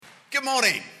Good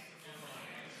morning.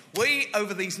 We,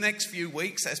 over these next few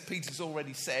weeks, as Peter's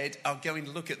already said, are going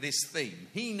to look at this theme.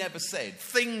 He never said,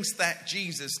 things that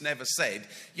Jesus never said,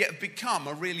 yet have become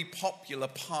a really popular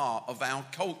part of our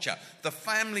culture. The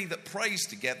family that prays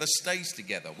together stays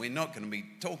together. We're not going to be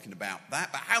talking about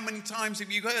that, but how many times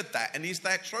have you heard that? And is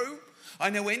that true?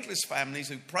 I know endless families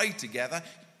who pray together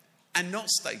and not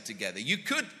stay together. You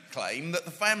could claim that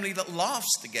the family that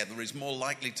laughs together is more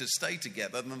likely to stay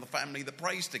together than the family that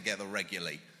prays together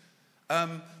regularly.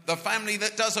 The family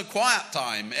that does a quiet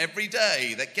time every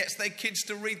day, that gets their kids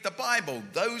to read the Bible,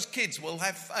 those kids will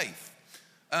have faith.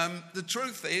 The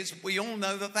truth is, we all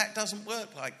know that that doesn't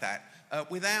work like that.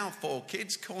 With our 4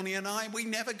 kids, Connie and I, we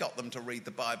never got them to read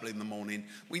the Bible in the morning.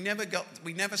 We never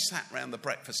sat around the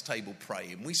breakfast table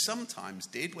praying. We sometimes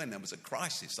did when there was a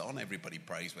crisis on. Everybody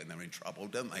prays when they're in trouble,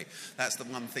 don't they? That's the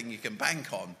one thing you can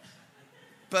bank on.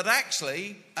 But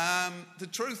actually, the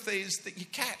truth is that you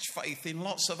catch faith in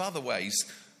lots of other ways.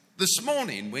 This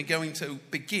morning, we're going to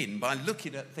begin by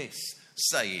looking at this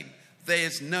saying,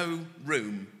 there's no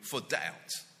room for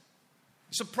doubt.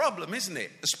 It's a problem, isn't it?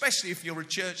 Especially if you're a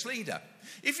church leader.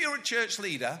 If you're a church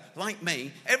leader, like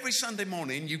me, every Sunday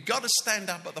morning, you've got to stand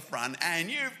up at the front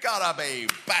and you've got to be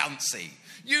bouncy.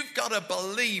 You've got to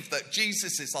believe that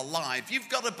Jesus is alive. You've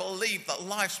got to believe that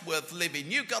life's worth living.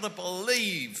 You've got to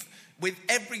believe with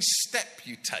every step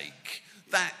you take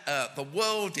that the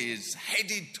world is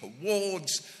headed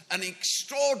towards an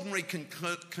extraordinary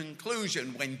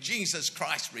conclusion when Jesus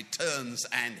Christ returns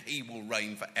and he will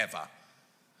reign forever.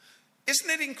 Isn't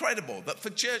it incredible that for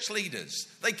church leaders,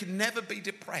 they can never be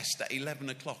depressed at 11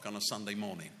 o'clock on a Sunday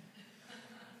morning?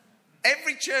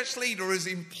 Every church leader is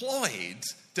employed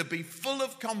to be full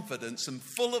of confidence and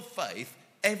full of faith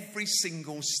every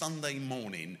single Sunday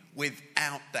morning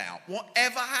without doubt.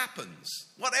 Whatever happens,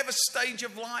 whatever stage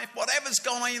of life, whatever's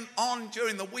going on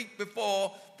during the week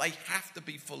before, they have to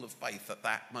be full of faith at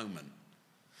that moment.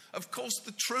 Of course,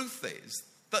 the truth is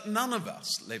that none of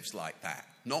us lives like that.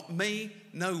 Not me,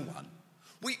 no one.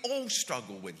 We all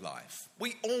struggle with life.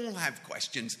 We all have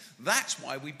questions. That's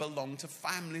why we belong to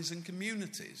families and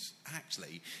communities.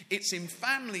 Actually, it's in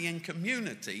family and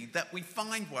community that we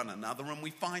find one another and we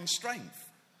find strength.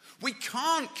 We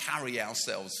can't carry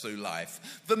ourselves through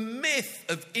life. The myth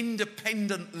of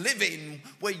independent living,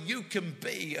 where you can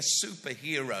be a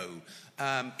superhero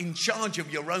in charge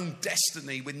of your own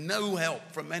destiny with no help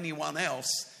from anyone else,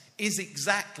 is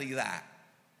exactly that.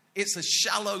 It's a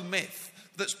shallow myth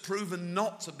that's proven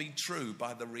not to be true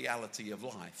by the reality of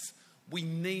life. We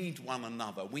need one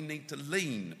another. We need to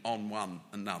lean on one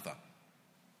another.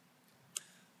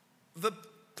 The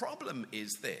problem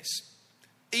is this.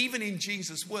 Even in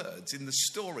Jesus' words, in the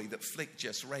story that Flick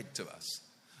just read to us,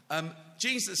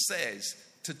 Jesus says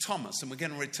to Thomas, and we're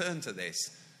going to return to this,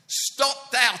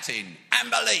 stop doubting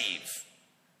and believe.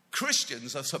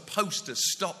 Christians are supposed to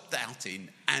stop doubting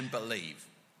and believe.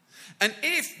 And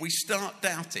if we start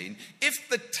doubting, if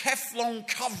the Teflon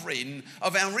covering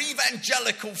of our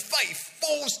evangelical faith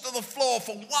falls to the floor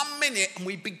for 1 minute and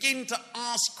we begin to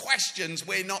ask questions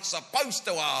we're not supposed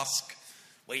to ask,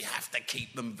 we have to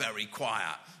keep them very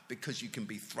quiet, because you can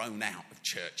be thrown out of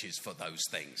churches for those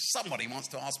things. Somebody wants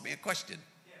to ask me a question.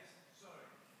 Yes, sorry.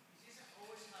 Is this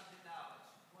always handed out?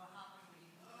 What happened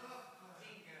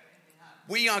when you think anything happened?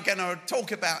 We are going to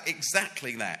talk about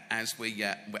exactly that as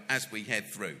we head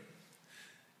through.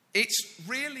 It's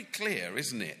really clear,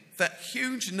 isn't it, that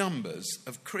huge numbers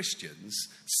of Christians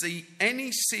see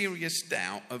any serious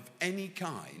doubt of any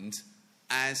kind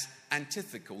as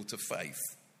antithetical to faith.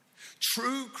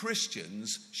 True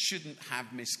Christians shouldn't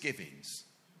have misgivings.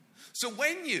 So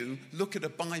when you look at a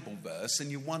Bible verse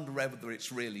and you wonder whether it's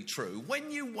really true,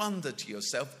 when you wonder to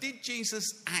yourself, did Jesus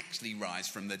actually rise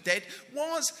from the dead?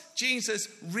 Was Jesus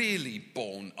really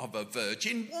born of a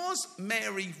virgin? Was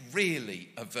Mary really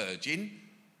a virgin?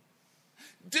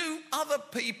 Do other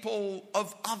people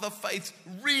of other faiths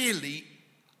really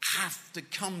have to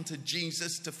come to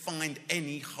Jesus to find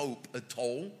any hope at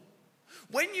all?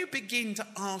 When you begin to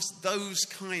ask those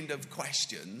kind of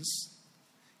questions,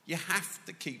 you have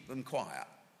to keep them quiet.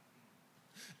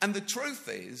 And the truth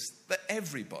is that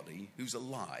everybody who's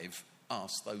alive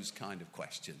asks those kind of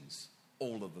questions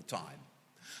all of the time.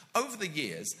 Over the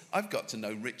years, I've got to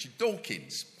know Richard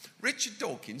Dawkins. Richard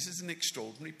Dawkins is an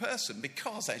extraordinary person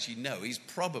because, as you know, he's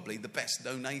probably the best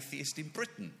known atheist in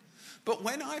Britain. But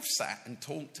when I've sat and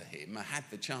talked to him, I had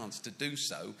the chance to do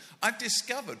so, I've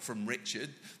discovered from Richard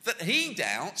that he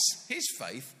doubts his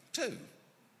faith too.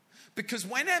 Because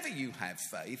whenever you have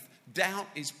faith, doubt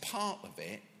is part of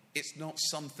it. It's not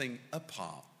something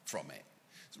apart from it.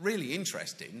 It's really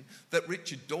interesting that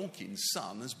Richard Dawkins'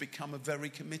 son has become a very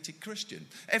committed Christian.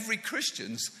 Every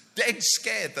Christian's dead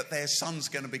scared that their son's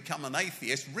going to become an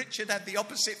atheist. Richard had the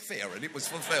opposite fear, and it was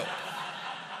fulfilled.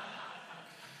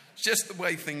 It's just the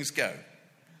way things go.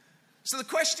 So the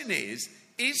question is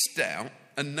doubt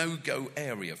a no-go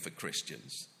area for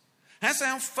Christians? Has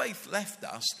our faith left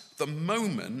us the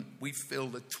moment we feel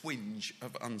the twinge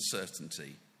of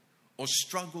uncertainty, or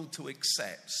struggle to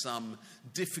accept some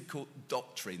difficult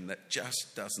doctrine that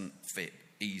just doesn't fit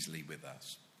easily with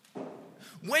us?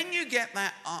 When you get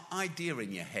that idea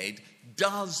in your head,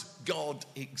 does God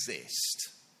exist?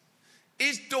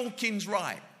 Is Dawkins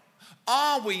right?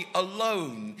 Are we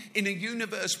alone in a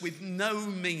universe with no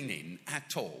meaning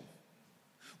at all?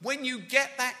 When you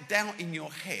get that doubt in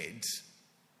your head,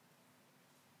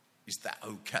 is that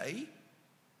okay?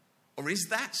 Or is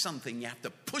that something you have to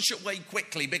push away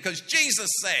quickly because Jesus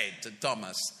said to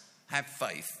Thomas, have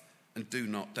faith and do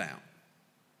not doubt?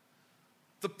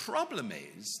 The problem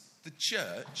is the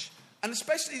church, and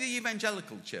especially the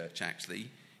evangelical church actually,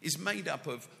 is made up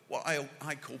of what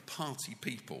I call party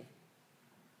people.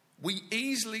 We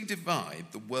easily divide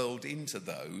the world into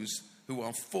those who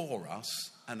are for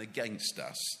us and against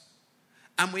us.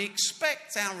 And we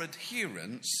expect our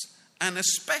adherents, and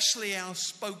especially our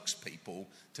spokespeople,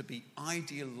 to be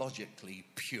ideologically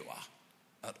pure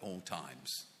at all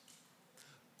times.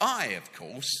 I, of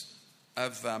course,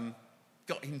 have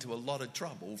got into a lot of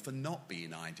trouble for not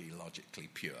being ideologically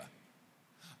pure.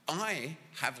 I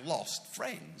have lost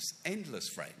friends, endless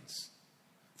friends.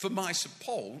 For my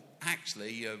support,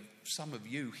 actually, of some of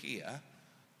you here,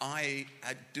 I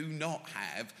do not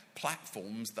have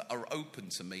platforms that are open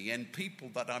to me, and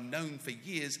people that I've known for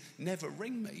years never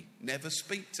ring me, never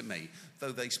speak to me.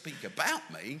 Though they speak about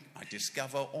me, I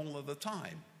discover all of the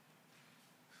time.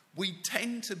 We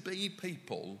tend to be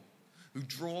people who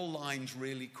draw lines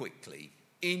really quickly,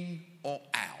 in or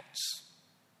out.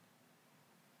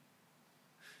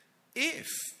 If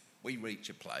we reach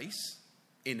a place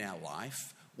in our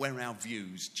life where our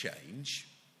views change,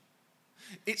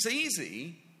 it's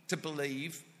easy to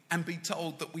believe and be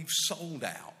told that we've sold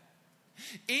out.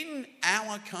 In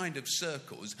our kind of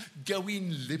circles,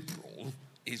 going liberal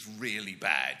is really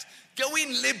bad.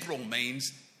 Going liberal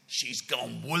means she's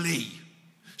gone woolly.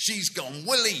 She's gone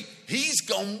woolly. He's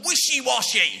gone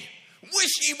wishy-washy.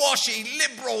 Wishy-washy,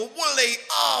 liberal, woolly.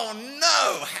 Oh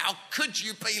no, how could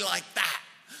you be like that?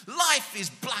 Life is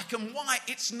black and white.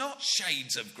 It's not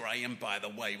shades of grey. And by the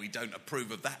way, we don't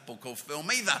approve of that book or film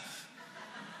either.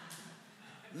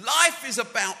 Life is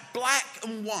about black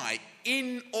and white,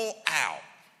 in or out.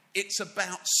 It's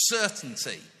about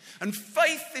certainty. And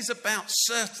faith is about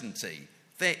certainty.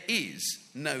 There is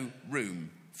no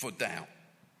room for doubt.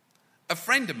 A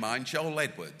friend of mine, Joel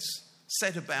Edwards,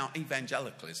 said about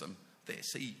evangelicalism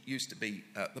this. He used to be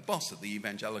the boss of the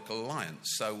Evangelical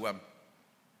Alliance. So,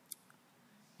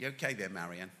 you okay there,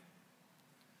 Marianne?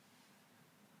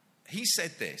 He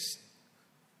said this: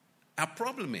 our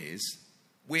problem is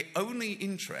we're only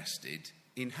interested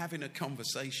in having a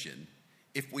conversation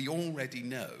if we already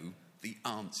know the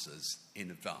answers in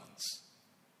advance.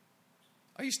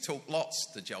 I used to talk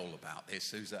lots to Joel about this,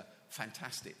 who's a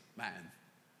fantastic man.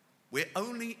 We're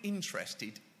only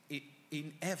interested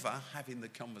in ever having the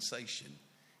conversation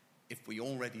if we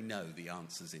already know the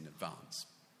answers in advance.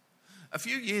 A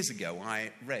few years ago,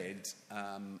 I read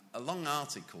a long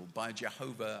article by a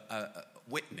Jehovah's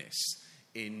Witness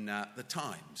in the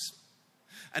Times.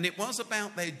 And it was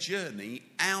about their journey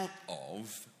out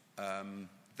of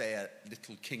their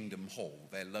little Kingdom Hall,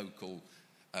 their local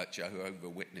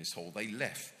Jehovah's Witness hall. They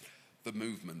left the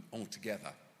movement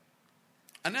altogether.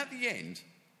 And at the end,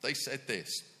 they said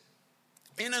this: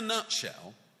 in a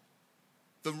nutshell,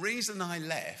 the reason I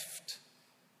left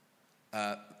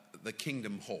the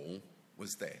Kingdom Hall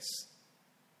was this: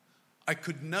 I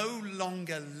could no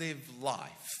longer live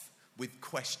life with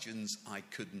questions I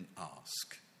couldn't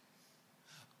ask.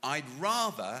 I'd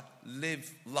rather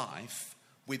live life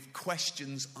with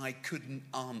questions I couldn't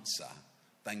answer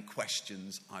than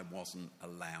questions I wasn't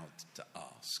allowed to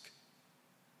ask.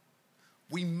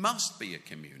 We must be a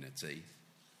community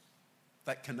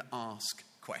that can ask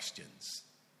questions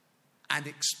and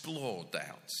explore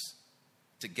doubts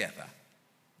together.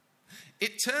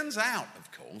 It turns out,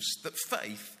 of course, that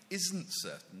faith isn't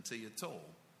certainty at all.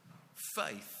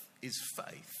 Faith is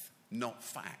faith, not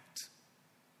fact.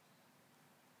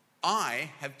 I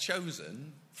have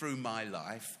chosen through my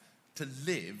life to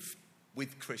live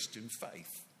with Christian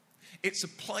faith. It's a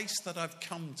place that I've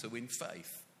come to in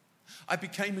faith. I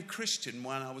became a Christian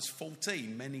when I was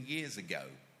 14, many years ago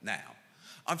now.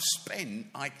 I've spent,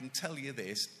 I can tell you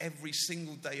this, every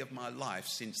single day of my life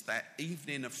since that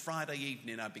evening, a Friday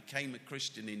evening I became a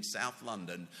Christian in South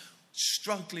London,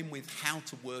 struggling with how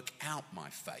to work out my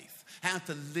faith, how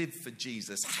to live for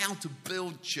Jesus, how to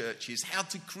build churches, how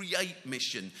to create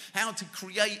mission, how to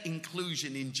create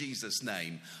inclusion in Jesus'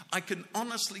 name. I can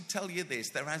honestly tell you this,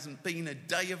 there hasn't been a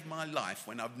day of my life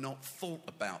when I've not thought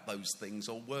about those things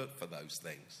or worked for those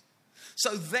things.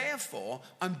 So therefore,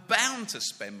 I'm bound to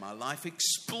spend my life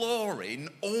exploring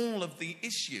all of the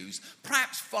issues,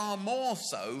 perhaps far more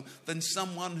so than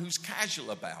someone who's casual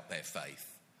about their faith.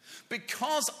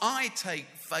 Because I take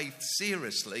faith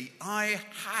seriously, I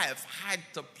have had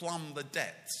to plumb the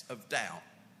depths of doubt.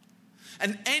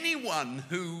 And anyone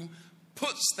who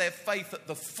puts their faith at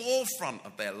the forefront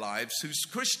of their lives, whose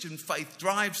Christian faith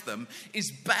drives them,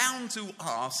 is bound to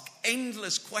ask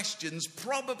endless questions,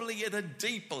 probably at a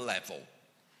deeper level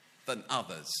than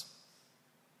others.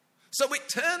 So it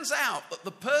turns out that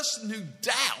the person who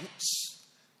doubts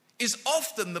is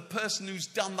often the person who's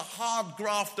done the hard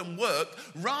graft and work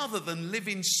rather than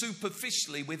living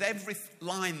superficially with every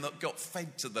line that got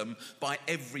fed to them by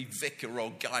every vicar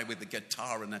or guy with a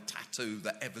guitar and a tattoo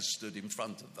that ever stood in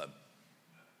front of them.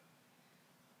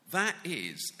 That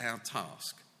is our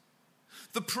task.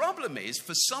 The problem is,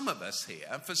 for some of us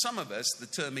here, for some of us, the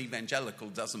term evangelical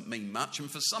doesn't mean much, and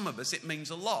for some of us, it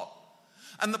means a lot.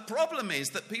 And the problem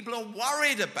is that people are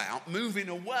worried about moving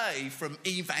away from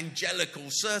evangelical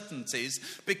certainties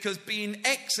because being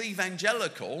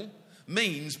ex-evangelical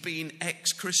means being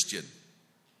ex-Christian.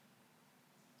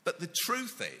 But the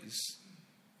truth is,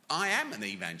 I am an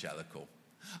evangelical.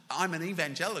 I'm an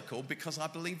evangelical because I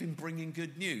believe in bringing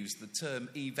good news. The term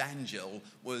evangel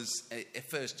was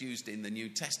first used in the New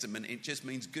Testament. It just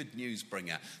means good news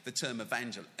bringer. The term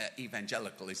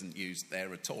evangelical isn't used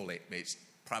there at all. It's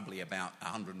probably about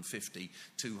 150,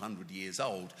 200 years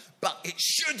old. But it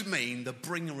should mean the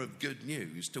bringer of good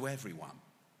news to everyone.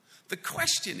 The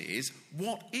question is,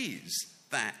 what is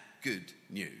that good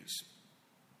news?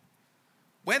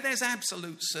 Where there's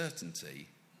absolute certainty,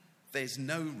 there's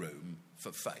no room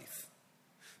for faith.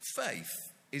 Faith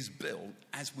is built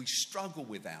as we struggle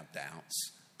with our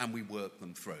doubts and we work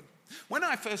them through. When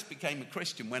I first became a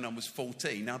Christian when I was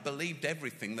 14, I believed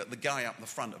everything that the guy up the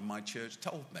front of my church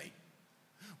told me.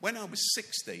 When I was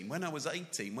 16, when I was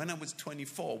 18, when I was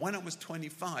 24, when I was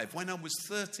 25, when I was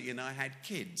 30 and I had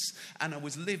kids and I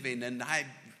was living and had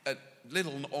a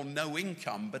little or no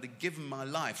income but had given my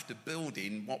life to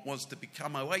building what was to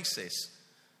become Oasis,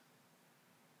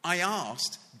 I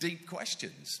asked deep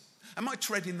questions. Am I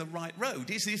treading the right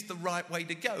road? Is this the right way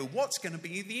to go? What's going to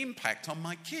be the impact on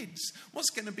my kids?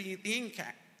 What's going to be the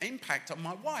impact on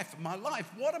my wife and my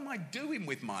life? What am I doing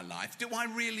with my life? Do I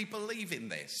really believe in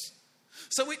this?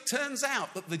 So it turns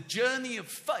out that the journey of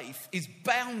faith is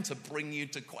bound to bring you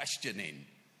to questioning.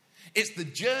 It's the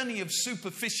journey of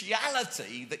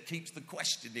superficiality that keeps the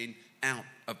questioning out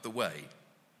of the way.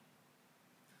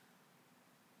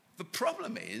 The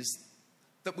problem is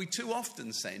that we too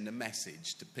often send a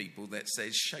message to people that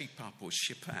says shape up or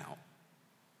ship out.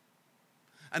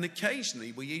 And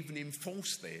occasionally we even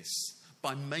enforce this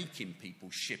by making people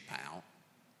ship out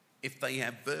if they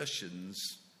have versions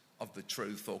of the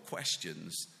truth or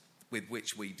questions with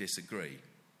which we disagree.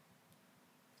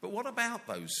 But what about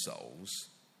those souls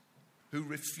who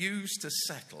refuse to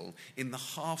settle in the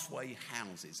halfway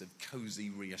houses of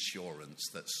cozy reassurance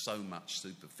that so much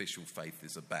superficial faith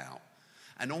is about,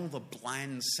 and all the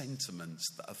bland sentiments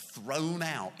that are thrown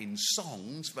out in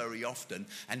songs very often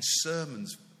and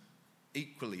sermons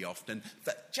equally often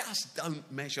that just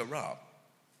don't measure up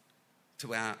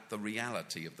to the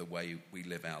reality of the way we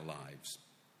live our lives?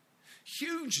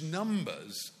 Huge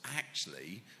numbers,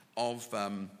 actually, of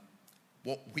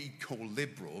what we call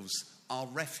liberals are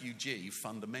refugee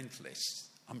fundamentalists.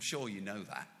 I'm sure you know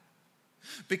that.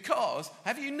 Because,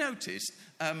 have you noticed,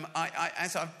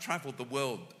 as I've travelled the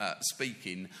world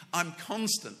speaking, I'm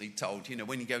constantly told,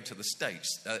 when you go to the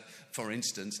States, for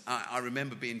instance, I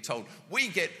remember being told, we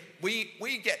get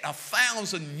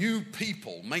 1,000 new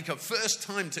people make a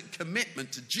first-time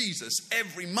commitment to Jesus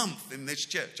every month in this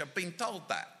church. I've been told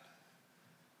that.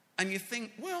 And you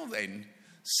think, well then,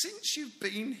 since you've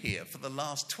been here for the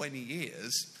last 20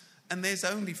 years and there's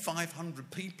only 500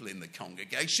 people in the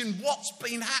congregation, what's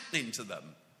been happening to them?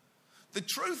 The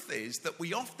truth is that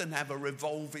we often have a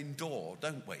revolving door,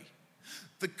 don't we?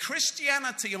 The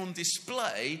Christianity on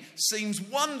display seems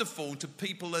wonderful to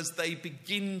people as they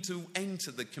begin to enter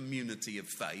the community of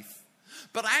faith.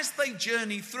 But as they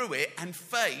journey through it and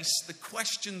face the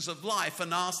questions of life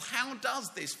and ask, how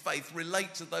does this faith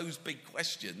relate to those big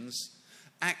questions?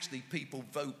 Actually, people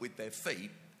vote with their feet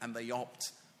and they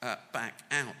opt back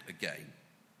out again.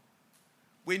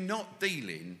 We're not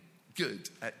good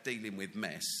at dealing with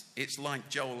mess. It's like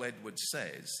Joel Edwards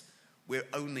says, we're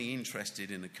only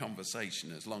interested in a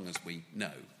conversation as long as we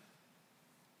know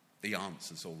the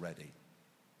answers already.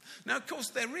 Now, of course,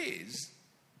 there is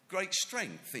great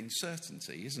strength in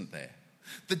certainty, isn't there?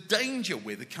 The danger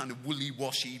with a kind of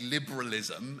woolly-washy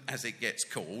liberalism, as it gets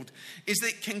called, is that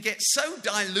it can get so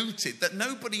diluted that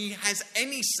nobody has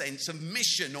any sense of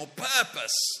mission or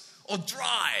purpose or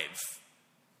drive.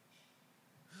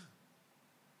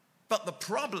 But the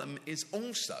problem is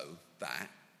also that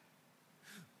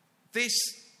this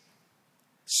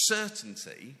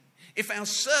certainty, if our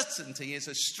certainty is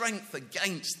a strength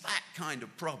against that kind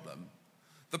of problem,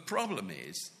 the problem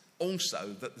is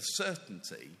also that the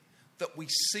certainty that we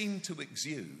seem to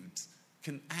exude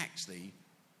can actually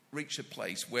reach a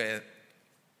place where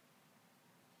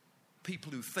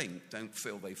people who think don't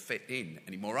feel they fit in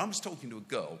anymore. I was talking to a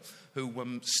girl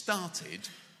who started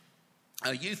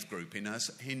a youth group in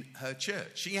her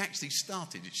church. She actually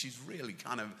started it. She's really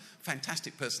kind of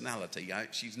fantastic personality.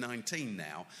 She's 19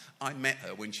 now. I met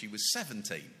her when she was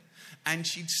 17. And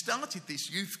she'd started this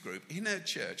youth group in her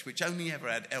church, which only ever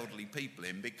had elderly people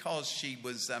in, because she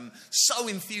was so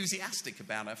enthusiastic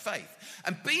about her faith.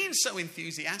 And being so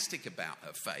enthusiastic about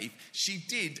her faith, she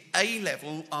did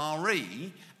A-level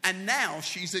RE, and now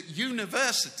she's at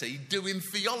university doing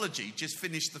theology, just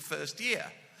finished the first year.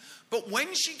 But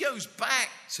when she goes back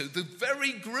to the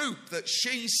very group that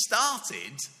she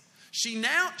started, she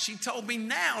told me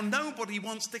now nobody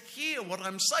wants to hear what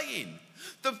I'm saying.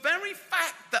 The very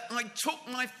fact that I took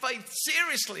my faith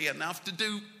seriously enough to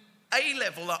do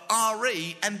A-level at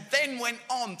RE and then went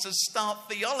on to start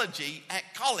theology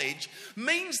at college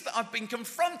means that I've been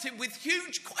confronted with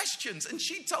huge questions. And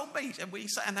she told me, and we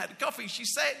sat and had a coffee, she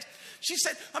said,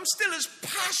 I'm still as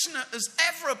passionate as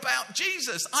ever about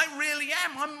Jesus. I really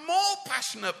am. I'm more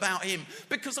passionate about him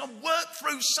because I've worked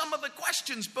through some of the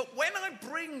questions. But when I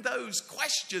bring those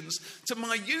questions to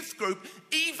my youth group,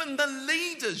 even the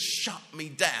leaders shut me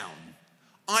down.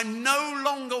 I'm no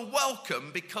longer welcome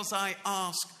because I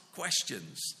ask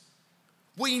questions.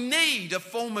 We need a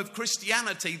form of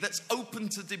Christianity that's open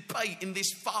to debate in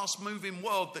this fast-moving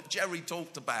world that Jerry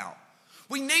talked about.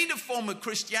 We need a form of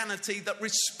Christianity that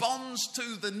responds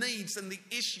to the needs and the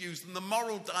issues and the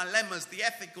moral dilemmas, the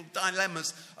ethical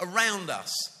dilemmas around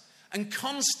us, and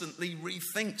constantly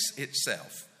rethinks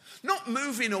itself. Not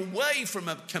moving away from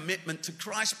a commitment to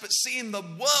Christ, but seeing the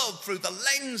world through the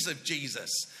lens of Jesus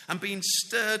and being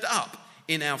stirred up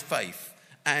in our faith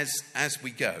as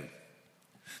we go.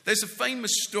 There's a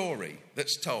famous story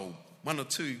that's told. One or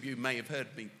two of you may have heard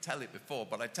me tell it before,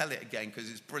 but I tell it again because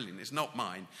it's brilliant. It's not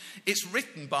mine. It's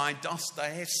written by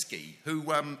Dostoevsky, who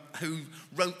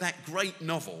wrote that great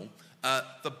novel,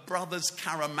 The Brothers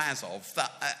Karamazov,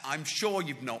 that I'm sure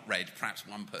you've not read. Perhaps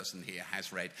one person here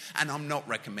has read, and I'm not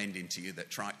recommending to you that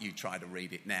you try to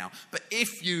read it now. But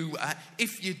if you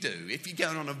do, if you're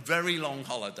going on a very long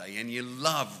holiday and you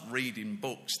love reading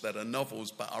books that are novels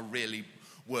but are really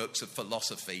works of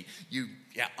philosophy,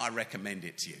 I recommend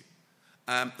it to you.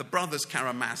 The Brothers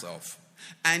Karamazov.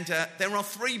 And there are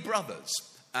three brothers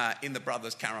in The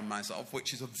Brothers Karamazov,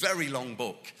 which is a very long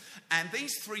book. And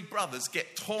these three brothers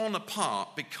get torn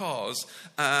apart because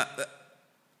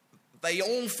they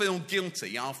all feel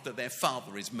guilty after their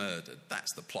father is murdered.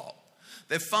 That's the plot.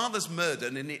 Their father's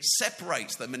murdered, and it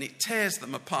separates them and it tears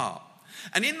them apart.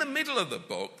 And in the middle of the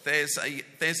book, there's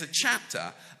a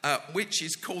chapter which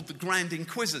is called The Grand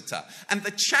Inquisitor. And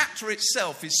the chapter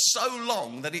itself is so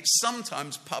long that it's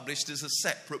sometimes published as a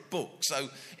separate book. So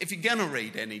if you're going to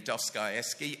read any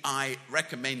Dostoevsky, I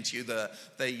recommend to you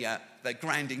the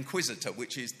Grand Inquisitor,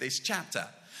 which is this chapter.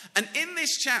 And in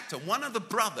this chapter, one of the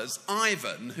brothers,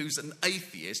 Ivan, who's an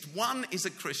atheist, one is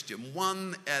a Christian,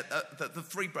 the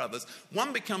three brothers,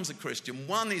 one becomes a Christian,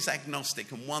 one is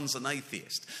agnostic, and one's an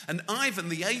atheist. And Ivan,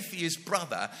 the atheist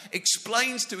brother,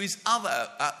 explains to his other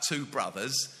two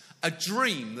brothers a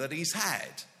dream that he's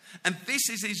had. And this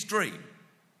is his dream.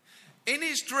 In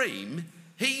his dream,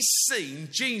 he's seen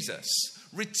Jesus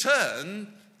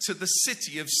return to the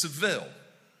city of Seville.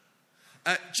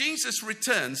 Jesus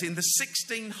returns in the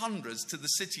 1600s to the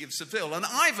city of Seville, and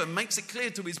Ivan makes it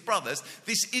clear to his brothers,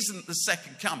 this isn't the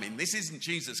second coming, this isn't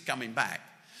Jesus coming back.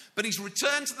 But he's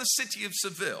returned to the city of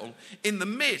Seville in the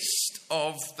midst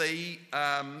of the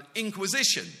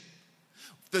Inquisition,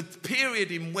 the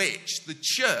period in which the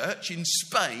church in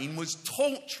Spain was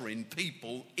torturing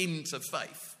people into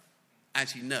faith.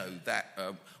 As you know, that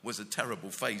was a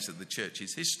terrible phase of the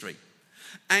church's history.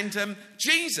 And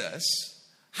Jesus,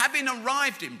 having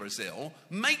arrived in Brazil,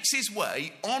 makes his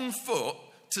way on foot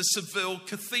to Seville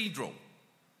Cathedral.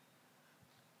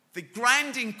 The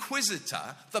Grand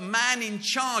Inquisitor, the man in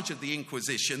charge of the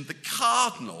Inquisition, the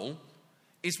cardinal,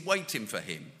 is waiting for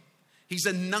him. He's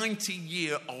a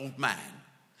 90-year-old man.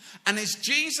 And as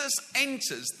Jesus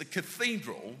enters the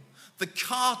cathedral, the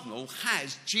cardinal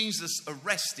has Jesus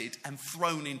arrested and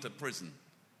thrown into prison.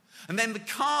 And then the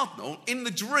cardinal, in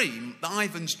the dream,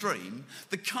 Ivan's dream,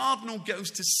 the cardinal goes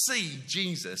to see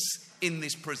Jesus in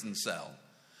this prison cell.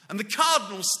 And the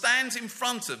cardinal stands in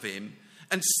front of him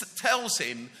and tells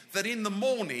him that in the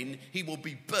morning he will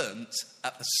be burnt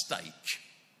at the stake.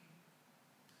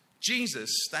 Jesus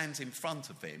stands in front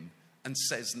of him and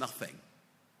says nothing.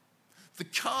 The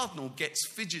cardinal gets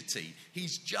fidgety.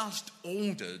 He's just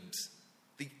ordered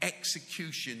the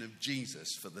execution of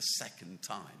Jesus for the second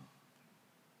time.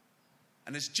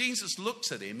 And as Jesus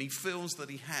looks at him, he feels that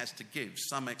he has to give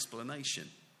some explanation.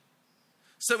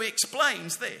 So he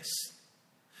explains this.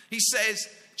 He says,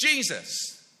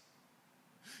 Jesus,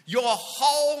 your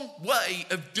whole way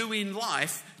of doing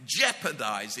life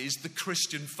jeopardizes the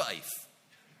Christian faith.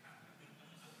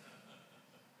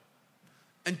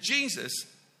 And Jesus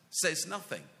says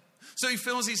nothing. So he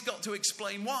feels he's got to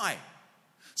explain why.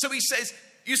 So he says,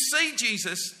 you see,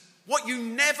 Jesus, what you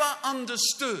never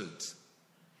understood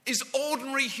is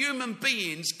ordinary human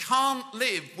beings can't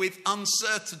live with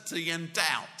uncertainty and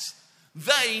doubt.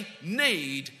 They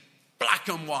need black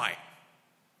and white.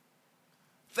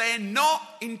 They're not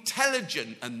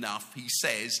intelligent enough, he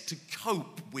says, to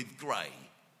cope with grey.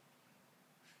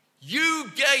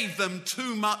 You gave them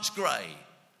too much grey.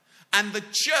 And the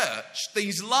church,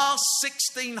 these last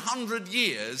 1600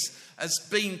 years, has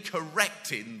been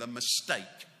correcting the mistake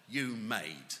you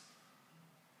made.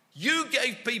 You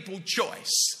gave people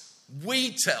choice.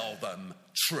 We tell them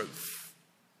truth.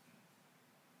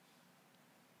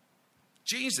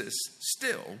 Jesus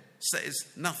still says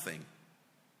nothing.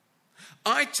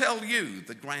 I tell you,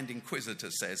 the Grand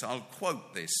Inquisitor says, I'll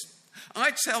quote this.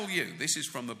 I tell you, this is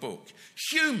from the book,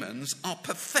 humans are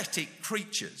pathetic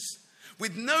creatures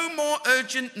with no more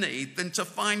urgent need than to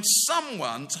find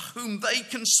someone to whom they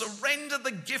can surrender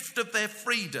the gift of their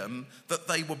freedom that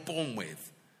they were born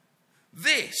with.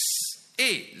 This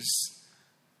is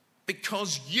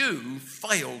because you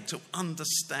failed to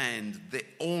understand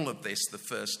all of this the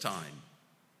first time.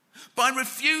 By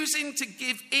refusing to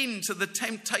give in to the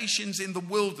temptations in the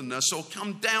wilderness or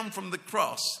come down from the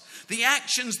cross, the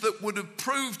actions that would have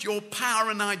proved your power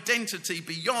and identity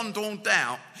beyond all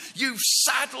doubt, you've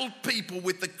saddled people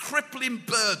with the crippling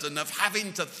burden of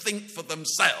having to think for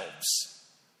themselves,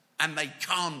 and they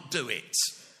can't do it.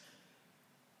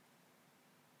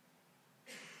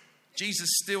 Jesus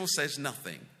still says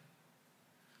nothing.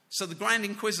 So the Grand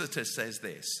Inquisitor says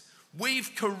this,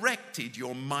 we've corrected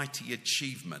your mighty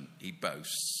achievement, he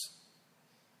boasts.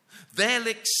 They'll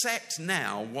accept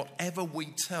now whatever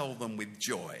we tell them with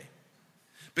joy,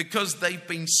 because they've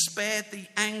been spared the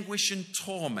anguish and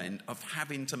torment of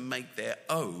having to make their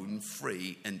own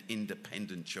free and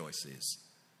independent choices.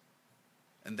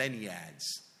 And then he adds,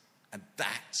 and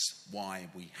that's why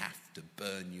we have to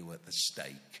burn you at the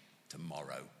stake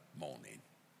tomorrow morning.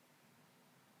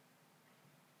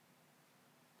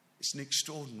 It's an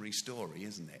extraordinary story,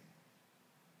 isn't it?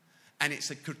 And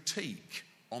it's a critique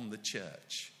on the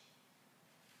church.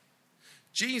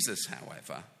 Jesus,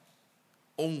 however,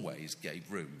 always gave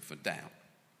room for doubt.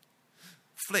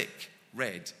 Flick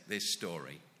read this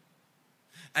story.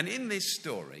 And in this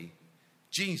story,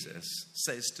 Jesus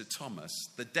says to Thomas,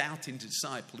 the doubting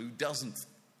disciple who doesn't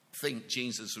think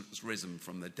Jesus was risen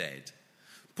from the dead,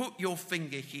 put your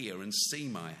finger here and see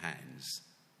my hands.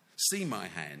 See my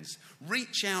hands.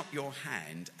 Reach out your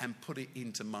hand and put it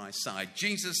into my side.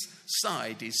 Jesus'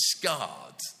 side is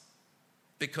scarred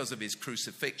because of his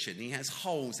crucifixion. He has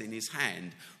holes in his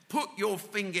hand. Put your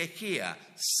finger here.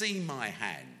 See my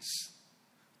hands.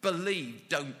 Believe,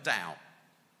 don't doubt.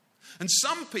 And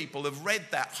some people have read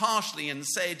that harshly and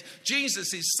said,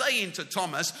 Jesus is saying to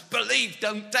Thomas, believe,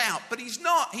 don't doubt. But he's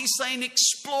not. He's saying,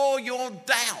 explore your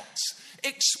doubts.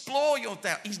 Explore your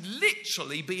doubt. He's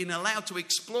literally being allowed to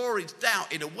explore his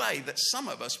doubt in a way that some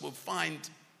of us will find,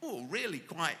 really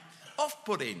quite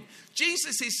off-putting.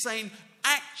 Jesus is saying,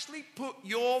 actually put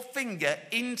your finger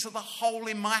into the hole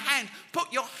in my hand.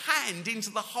 Put your hand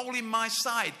into the hole in my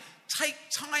side. Take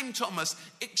time, Thomas.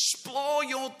 Explore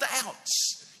your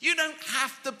doubts. You don't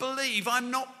have to believe. I'm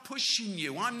not pushing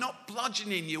you. I'm not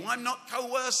bludgeoning you. I'm not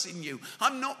coercing you.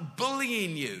 I'm not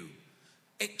bullying you.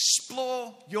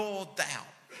 Explore your doubt.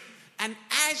 And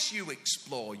as you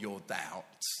explore your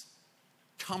doubt,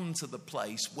 come to the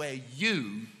place where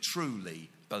you truly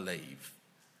believe.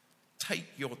 Take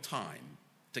your time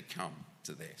to come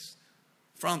to this.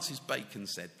 Francis Bacon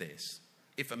said this: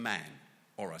 if a man,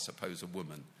 or I suppose a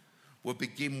woman, will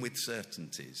begin with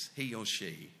certainties, he or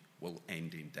she will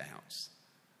end in doubts.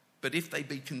 But if they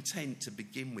be content to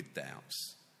begin with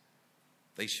doubts,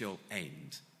 they shall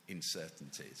end in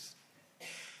certainties.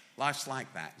 Life's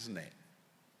like that, isn't it?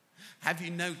 Have you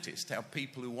noticed how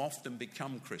people who often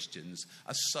become Christians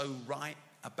are so right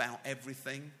about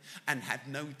everything and have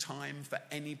no time for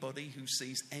anybody who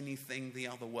sees anything the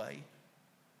other way?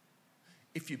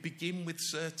 If you begin with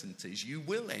certainties, you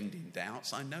will end in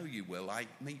doubts. I know you will. I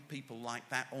meet people like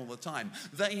that all the time.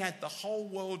 They had the whole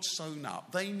world sewn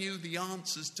up. They knew the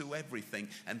answers to everything,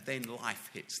 and then life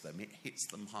hits them. It hits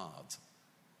them hard.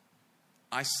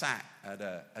 I sat at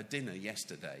a dinner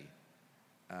yesterday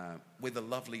with a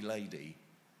lovely lady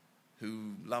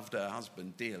who loved her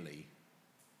husband dearly,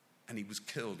 and he was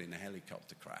killed in a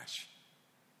helicopter crash.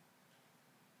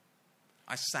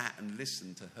 I sat and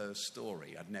listened to her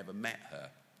story. I'd never met her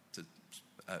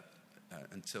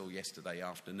until yesterday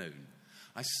afternoon.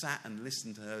 I sat and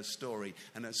listened to her story,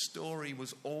 and her story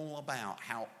was all about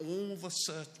how all the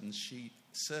certainties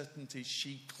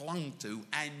she clung to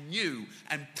and knew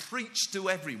and preached to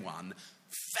everyone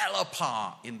fell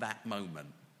apart in that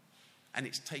moment. And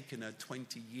it's taken her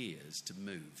 20 years to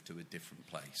move to a different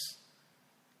place.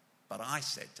 But I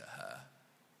said to her,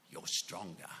 "You're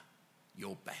stronger,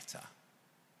 you're better."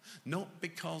 Not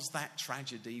because that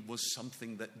tragedy was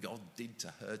something that God did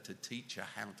to her to teach her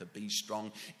how to be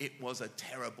strong. It was a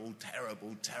terrible,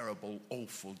 terrible, terrible,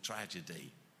 awful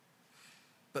tragedy.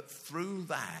 But through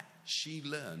that, she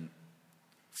learned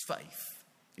faith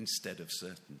instead of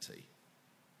certainty.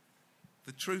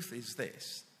 The truth is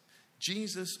this: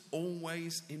 Jesus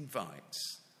always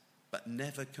invites, but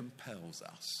never compels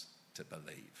us to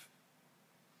believe.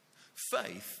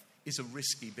 Faith is a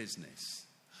risky business.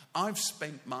 I've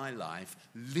spent my life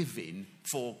living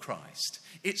for Christ.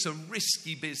 It's a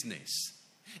risky business.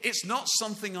 It's not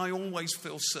something I always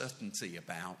feel certainty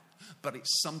about, but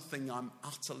it's something I'm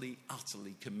utterly,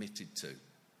 utterly committed to.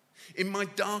 In my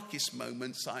darkest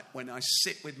moments, when I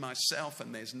sit with myself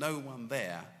and there's no one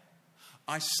there,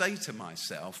 I say to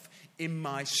myself, in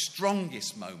my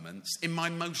strongest moments, in my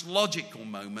most logical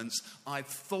moments, I've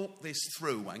thought this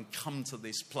through and come to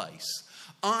this place.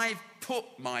 I've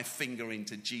put my finger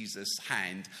into Jesus'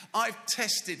 hand. I've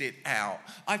tested it out.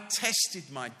 I've tested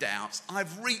my doubts.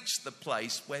 I've reached the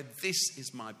place where this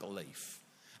is my belief.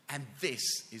 And this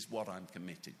is what I'm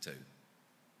committed to.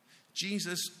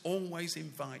 Jesus always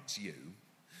invites you,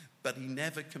 but he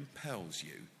never compels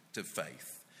you to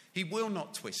faith. He will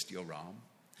not twist your arm.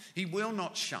 He will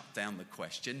not shut down the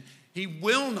question. He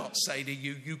will not say to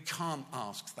you, "You can't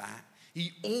ask that."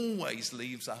 He always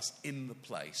leaves us in the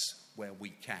place where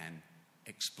we can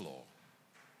explore.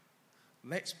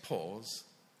 Let's pause.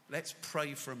 Let's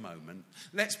pray for a moment.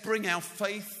 Let's bring our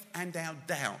faith and our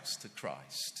doubts to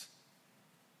Christ.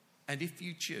 And if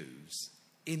you choose,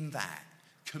 in that,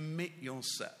 commit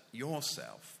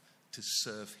yourself to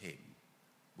serve him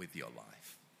with your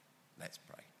life. Let's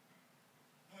pray.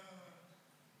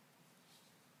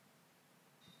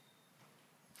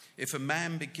 If a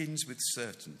man begins with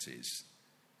certainties,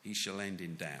 he shall end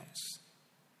in doubts.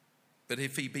 But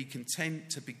if he be content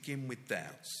to begin with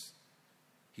doubts,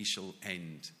 he shall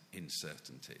end in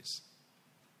certainties.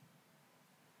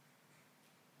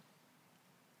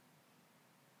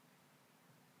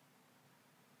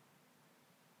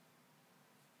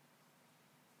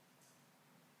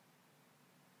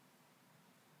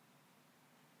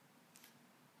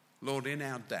 Lord, in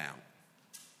our doubt,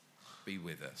 be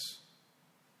with us.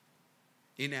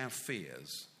 In our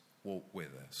fears, walk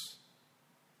with us.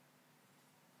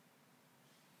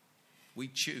 We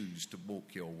choose to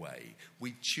walk your way.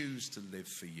 We choose to live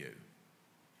for you.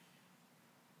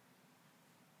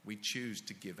 We choose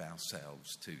to give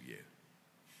ourselves to you.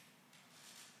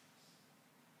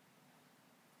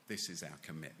 This is our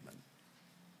commitment.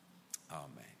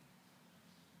 Amen.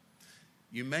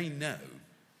 You may know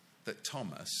that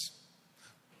Thomas,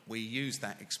 we use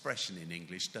that expression in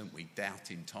English, don't we?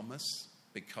 Doubting Thomas,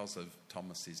 because of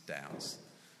Thomas's doubts.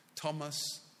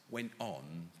 Thomas went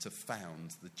on to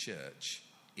found the church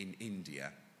in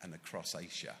India and across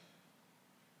Asia.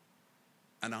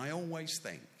 And I always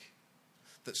think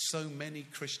that so many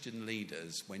Christian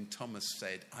leaders, when Thomas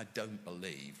said, "I don't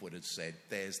believe," would have said,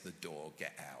 "There's the door,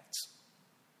 get out."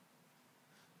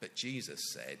 But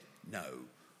Jesus said, "No,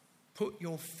 put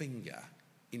your finger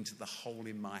into the hole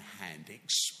in my hand.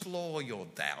 Explore your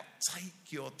doubt.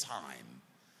 Take your time."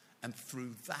 And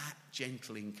through that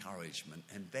gentle encouragement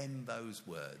and then those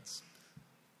words,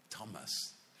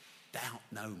 "Thomas, doubt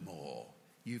no more.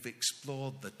 You've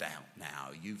explored the doubt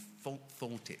now. You've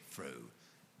thought it through.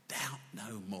 doubt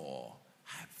no more,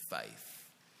 have faith.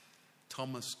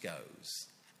 Thomas goes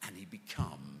and he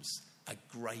becomes a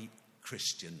great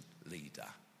Christian leader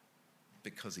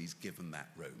because he's given that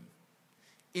room.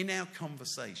 In our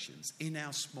conversations, in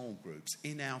our small groups,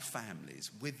 in our families,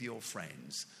 with your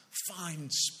friends,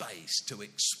 find space to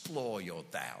explore your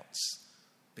doubts,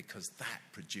 because that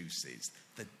produces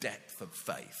the depth of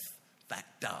faith that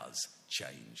does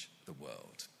change the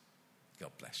world.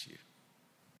 God bless you.